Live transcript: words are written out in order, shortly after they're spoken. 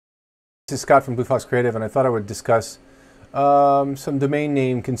This is Scott from Blue Fox Creative, and I thought I would discuss some domain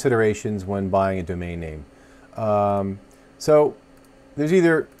name considerations when buying a domain name. So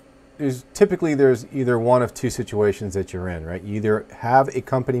there's typically either one of two situations that you're in, right? You either have a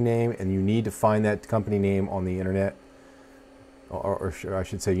company name and you need to find that company name on the internet, or I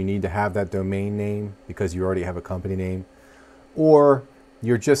should say you need to have that domain name because you already have a company name, or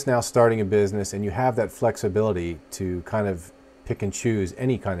you're just now starting a business and you have that flexibility to kind of pick and choose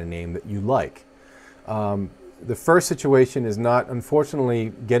any kind of name that you like. The first situation is not,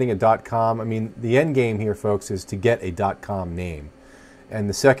 unfortunately, getting a .com. I mean, the end game here, folks, is to get a .com name. And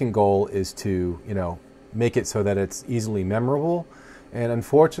the second goal is to, make it so that it's easily memorable. And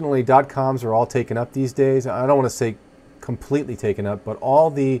unfortunately, .coms are all taken up these days. I don't want to say completely taken up, but all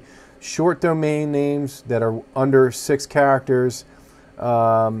the short domain names that are under 6 characters,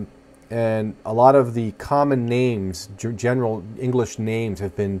 and a lot of the common names, general English names,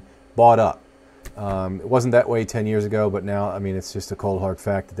 have been bought up. It wasn't that way 10 years ago, but now, I mean, it's just a cold hard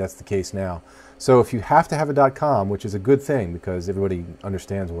fact that that's the case now. So if you have to have a .com, which is a good thing because everybody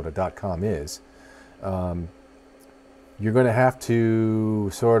understands what a .com is, you're going to have to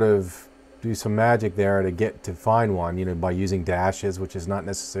sort of do some magic there to find one, by using dashes, which is not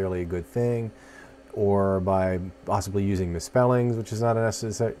necessarily a good thing, or by possibly using misspellings, which is not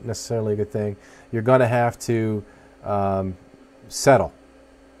necessarily a good thing. You're going to have to settle,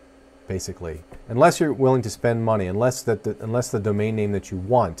 basically, unless you're willing to spend money, unless the domain name that you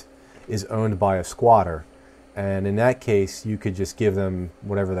want is owned by a squatter, and in that case, you could just give them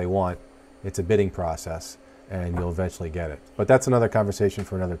whatever they want. It's a bidding process, and you'll eventually get it. But that's another conversation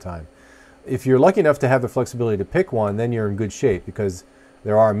for another time. If you're lucky enough to have the flexibility to pick one, then you're in good shape because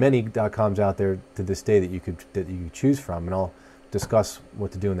there are many .coms out there to this day that you could choose from, and I'll discuss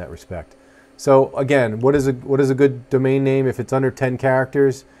what to do in that respect. So again, what is a good domain name? If it's under 10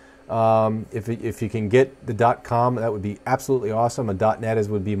 characters, if you can get the .com, that would be absolutely awesome. A .net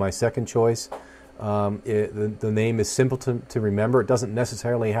would be my second choice. The name is simple to remember. It doesn't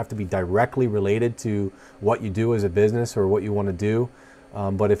necessarily have to be directly related to what you do as a business or what you want to do,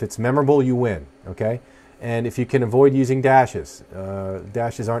 but if it's memorable, you win. Okay. And if you can avoid using dashes,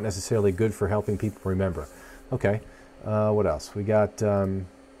 dashes aren't necessarily good for helping people remember. Okay, what else? We got,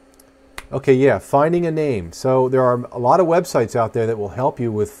 okay, yeah, finding a name. So there are a lot of websites out there that will help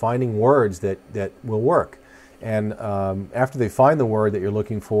you with finding words that will work. And after they find the word that you're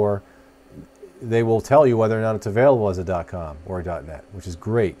looking for, they will tell you whether or not it's available as a .com or a .net, which is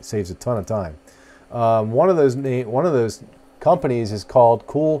great. It saves a ton of time. One of those companies is called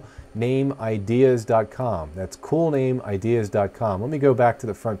coolnameideas.com. That's coolnameideas.com. Let me go back to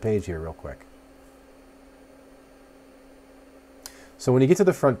the front page here real quick. So when you get to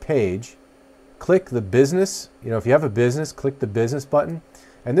the front page, click the business. If you have a business, click the business button.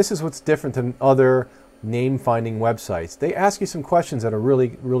 And this is what's different than other name finding websites. They ask you some questions that are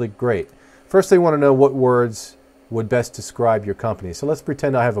really, really great. First, they want to know what words would best describe your company. So let's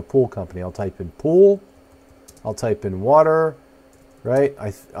pretend I have a pool company. I'll type in pool. I'll type in water. Right?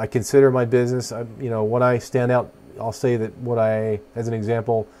 I consider my business, when I stand out, I'll say that as an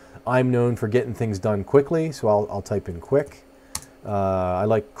example, I'm known for getting things done quickly, so I'll type in quick. I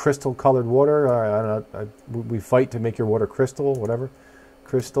like crystal colored water. We fight to make your water crystal, whatever.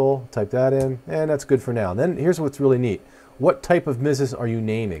 Crystal, type that in, and that's good for now. Then here's what's really neat. What type of business are you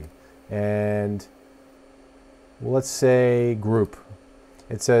naming? And let's say group.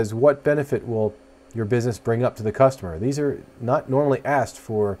 It says, what benefit will your business bring up to the customer? These are not normally asked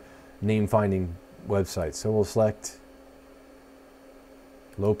for name finding websites. So we'll select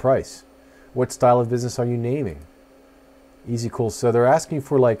low price. What style of business are you naming? Easy, cool. So they're asking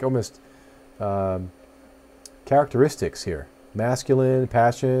for like almost characteristics here. Masculine,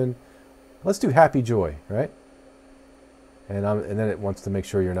 passion. Let's do happy, joy, right? And then it wants to make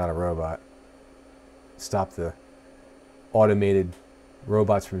sure you're not a robot. Stop the automated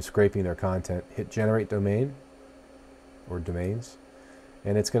robots from scraping their content. Hit generate domain or domains,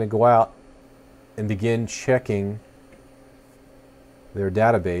 and it's going to go out and begin checking their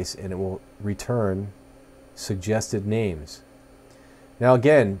database, and it will return suggested names. Now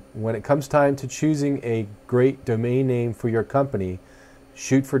again, when it comes time to choosing a great domain name for your company,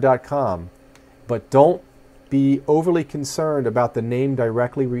 shoot for .com, but don't be overly concerned about the name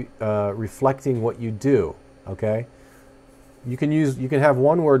directly reflecting what you do. Okay. You can have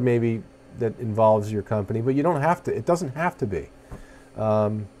one word maybe that involves your company, but you don't have to. It doesn't have to be.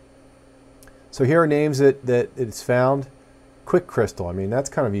 So here are names that it's found. Quick Crystal. I mean, that's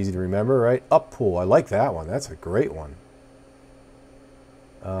kind of easy to remember, right? Up Pool. I like that one. That's a great one.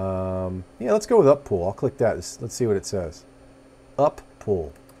 Yeah, let's go with Up Pool. I'll click that. Let's see what it says. Up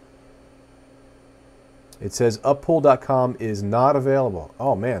Pool. It says uppool.com is not available.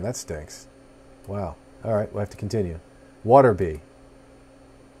 Oh man, that stinks. Wow. All right, we'll have to continue. Waterbee,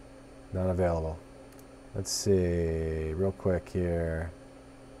 not available. Let's see, real quick here.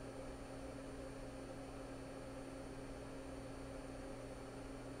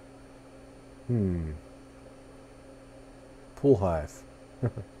 Pool Hive.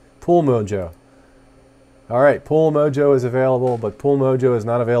 Pool Mojo. All right, Pool Mojo is available, but Pool Mojo is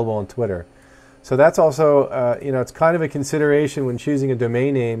not available on Twitter. So that's also, it's kind of a consideration when choosing a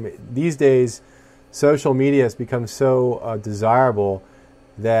domain name. These days, social media has become so desirable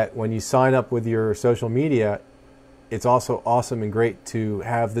that when you sign up with your social media, it's also awesome and great to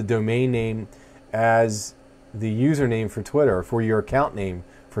have the domain name as the username for Twitter, or for your account name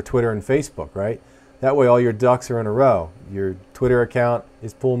for Twitter and Facebook, right? That way all your ducks are in a row. Your Twitter account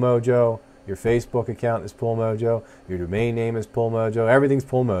is Pool Mojo, your Facebook account is Pool Mojo, your domain name is Pool Mojo, everything's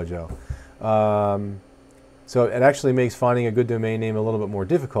Pool Mojo. So it actually makes finding a good domain name a little bit more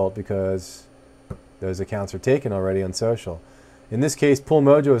difficult because those accounts are taken already on social. In this case, Pool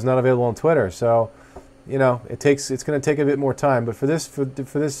Mojo is not available on Twitter, so it's going to take a bit more time. But for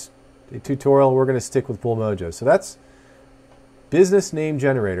this tutorial, we're going to stick with Pool Mojo. So that's Business Name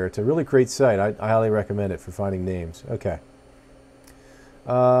Generator. It's a really great site. I highly recommend it for finding names. Okay.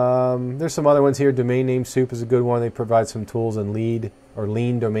 There's some other ones here. Domain Name Soup is a good one. They provide some tools, and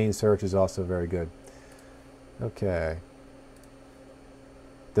lean domain search is also very good. Okay.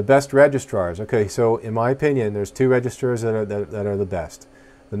 The best registrars. Okay, so in my opinion, there's two registrars that are the best.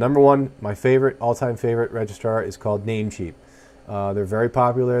 The number one, my favorite, all-time favorite registrar is called Namecheap. They're very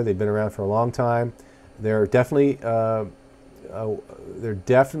popular. They've been around for a long time. They've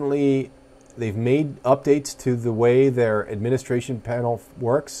made updates to the way their administration panel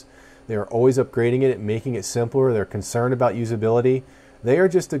works. They're always upgrading it and making it simpler. They're concerned about usability. They are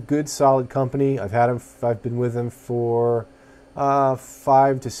just a good, solid company. I've been with them for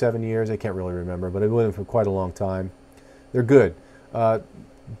 5 to 7 years. I can't really remember, but I've been with them for quite a long time. They're good.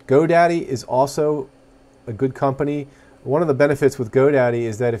 GoDaddy is also a good company. One of the benefits with GoDaddy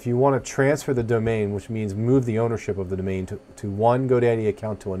is that if you want to transfer the domain, which means move the ownership of the domain to one GoDaddy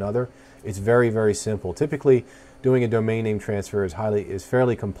account to another, it's very, very simple. Typically, doing a domain name transfer is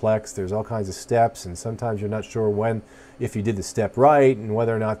fairly complex. There's all kinds of steps, and sometimes you're not sure if you did the step right and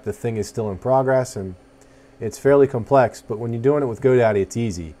whether or not the thing is still in progress, and it's fairly complex. But when you're doing it with GoDaddy, it's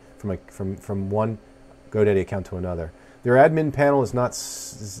easy from one GoDaddy account to another. Their admin panel is not,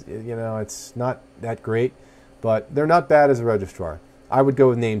 it's not that great, but they're not bad as a registrar. I would go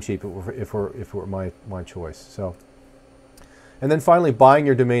with Namecheap if it were my choice. So, and then finally, buying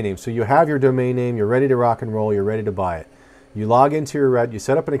your domain name. So you have your domain name, you're ready to rock and roll, you're ready to buy it. You log into you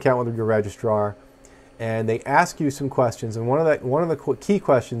set up an account with your registrar, and they ask you some questions. And one of the key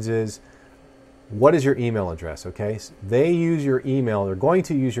questions is, what is your email address? Okay, so they're going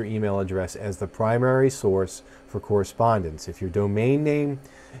to use your email address as the primary source for correspondence. If your domain name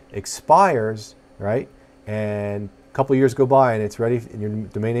expires, right, and a couple of years go by and your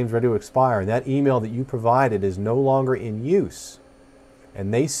domain name's ready to expire, and that email that you provided is no longer in use,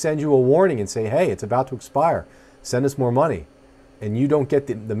 and they send you a warning and say, hey, it's about to expire, send us more money, and you don't get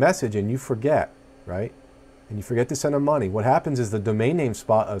the message and you forget, right? And you forget to send them money. What happens is the domain name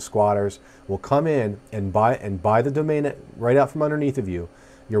squatters will come in and buy the domain right out from underneath of you.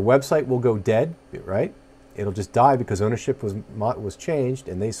 Your website will go dead, right? It'll just die because ownership was changed,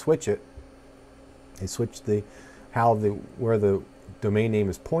 and they switch it. They switch where the domain name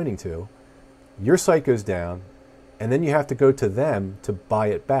is pointing to. Your site goes down, and then you have to go to them to buy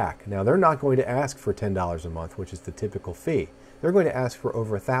it back. Now, they're not going to ask for $10 a month, which is the typical fee. They're going to ask for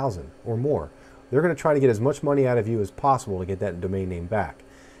over $1,000 or more. They're going to try to get as much money out of you as possible to get that domain name back.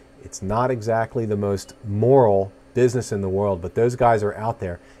 It's not exactly the most moral business in the world, but those guys are out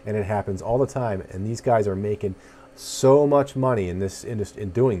there, and it happens all the time, and these guys are making so much money in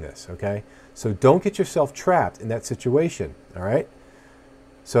doing this, okay? So don't get yourself trapped in that situation, all right?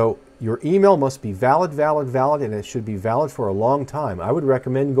 So your email must be valid, and it should be valid for a long time. I would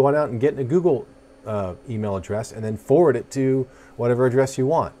recommend going out and getting a Google email address and then forward it to whatever address you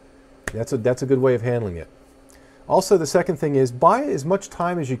want. That's a good way of handling it. Also, the second thing is buy as much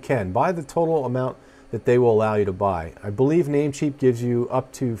time as you can. Buy the total amount that they will allow you to buy. I believe Namecheap gives you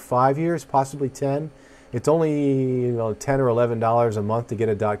up to 5 years, possibly 10. It's only $10 or $11 a month to get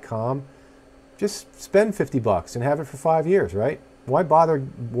a .com. Just spend $50 and have it for 5 years, right? Why bother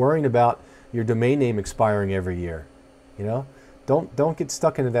worrying about your domain name expiring every year? Don't get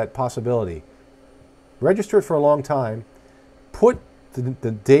stuck into that possibility. Register it for a long time. Put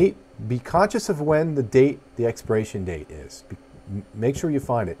the date. Be conscious of when the expiration date is. Make sure you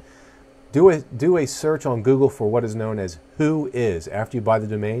find it. do a search on Google for what is known as whois. After you buy the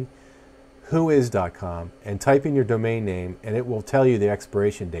domain, whois.com, and type in your domain name, and it will tell you the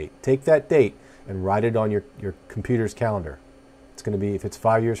expiration date. Take that date and write it on your computer's calendar. It's going to be, if it's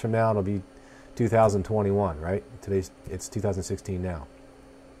 5 years from now, it'll be 2021, right? It's 2016 now.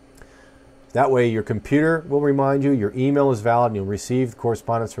 That way your computer will remind you, your email is valid, and you'll receive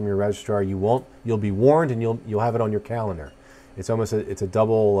correspondence from your registrar. You'll be warned, and you'll have it on your calendar. It's almost it's a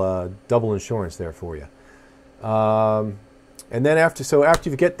double insurance there for you. And then after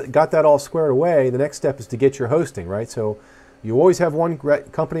you've got that all squared away, the next step is to get your hosting, right? So you always have one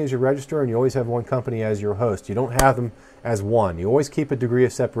company as your registrar, and you always have one company as your host. You don't have them as one. You always keep a degree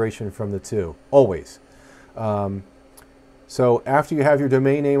of separation from the two, always. So after you have your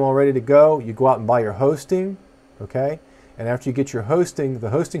domain name all ready to go, you go out and buy your hosting, okay? And after you get your hosting,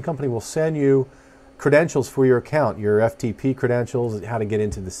 the hosting company will send you credentials for your account, your FTP credentials, how to get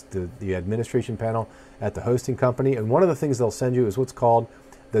into the administration panel at the hosting company. And one of the things they'll send you is what's called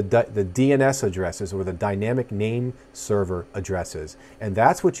the DNS addresses, or the dynamic name server addresses. And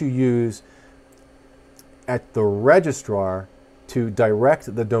that's what you use at the registrar to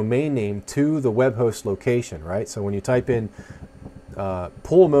direct the domain name to the web host location, right? So when you type in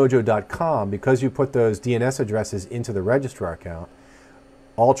poolmojo.com, because you put those DNS addresses into the registrar account,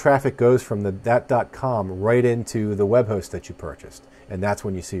 all traffic goes from that .com right into the web host that you purchased. And that's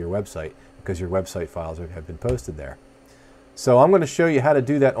when you see your website, because your website files have been posted there. So I'm going to show you how to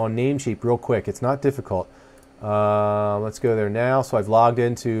do that on Namecheap real quick. It's not difficult. Let's go there now. So I've logged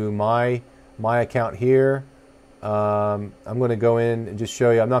into my account here. I'm going to go in and just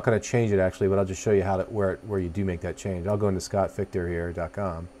show you. I'm not going to change it actually, but I'll just show you how where you do make that change. I'll go into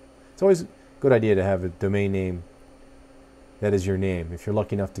scottfichter.com. It's always a good idea to have a domain name that is your name, if you're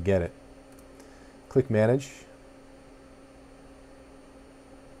lucky enough to get it. Click Manage.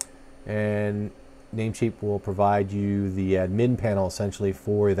 And Namecheap will provide you the admin panel essentially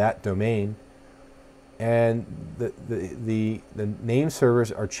for that domain. And the name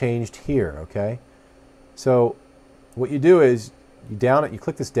servers are changed here, okay? So what you do is you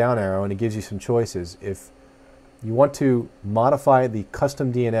click this down arrow, and it gives you some choices. If you want to modify the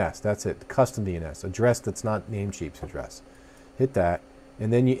custom DNS, that's it, custom DNS, address that's not Namecheap's address. Hit that,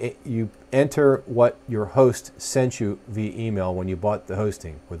 and then you enter what your host sent you via email when you bought the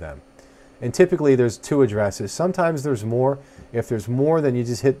hosting with them. And typically there's 2 addresses. Sometimes there's more. If there's more, then you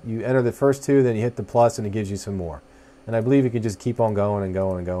enter the first 2, then you hit the plus, and it gives you some more. And I believe you can just keep on going and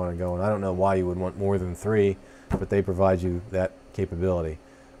going and going and going. I don't know why you would want more than 3, but they provide you that capability.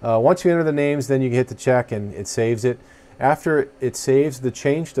 Once you enter the names, then you hit the check, and it saves it. After it saves, the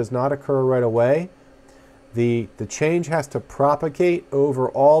change does not occur right away. The change has to propagate over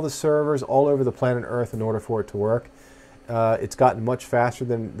all the servers all over the planet Earth in order for it to work. It's gotten much faster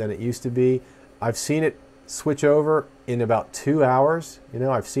than it used to be. I've seen it switch over in about 2 hours. You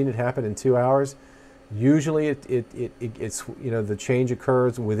know, I've seen it happen in 2 hours. Usually it's the change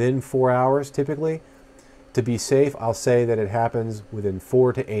occurs within 4 hours typically. To be safe, I'll say that it happens within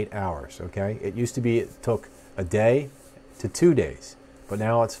 4 to 8 hours, okay? It used to be it took a day to 2 days, but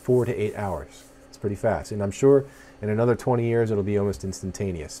now it's 4 to 8 hours. It's pretty fast, and I'm sure in another 20 years it'll be almost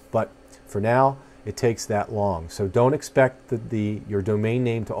instantaneous. But for now, it takes that long. So don't expect your domain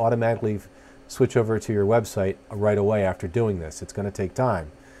name to automatically switch over to your website right away after doing this. It's going to take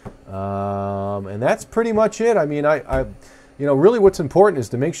time. And that's pretty much it. I mean, really what's important is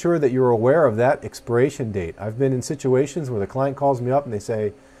to make sure that you're aware of that expiration date. I've been in situations where the client calls me up and they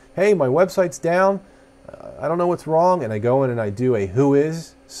say, hey, my website's down. I don't know what's wrong. And I go in and I do a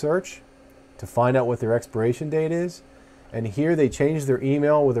whois search to find out what their expiration date is. And here they changed their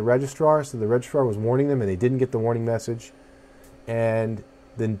email with the registrar, so the registrar was warning them and they didn't get the warning message. And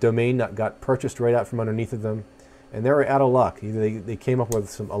the domain got purchased right out from underneath of them. And they were out of luck. Either they came up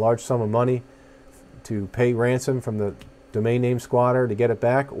with a large sum of money to pay ransom from the domain name squatter to get it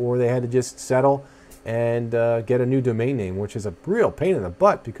back, or they had to just settle and get a new domain name, which is a real pain in the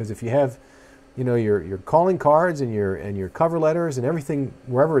butt, because if you have your calling cards and your cover letters and everything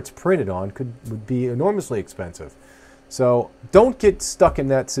wherever it's printed on would be enormously expensive. So don't get stuck in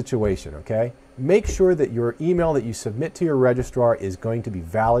that situation, okay? Make sure that your email that you submit to your registrar is going to be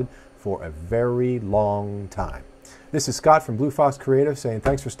valid for a very long time. This is Scott from Blue Fox Creative saying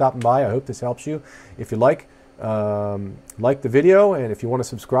thanks for stopping by. I hope this helps you. If you like the video, and if you want to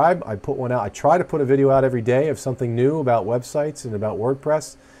subscribe, I put one out. I try to put a video out every day of something new about websites and about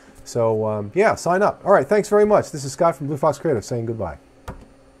WordPress. So yeah, sign up. All right, thanks very much. This is Scott from Blue Fox Creative saying goodbye.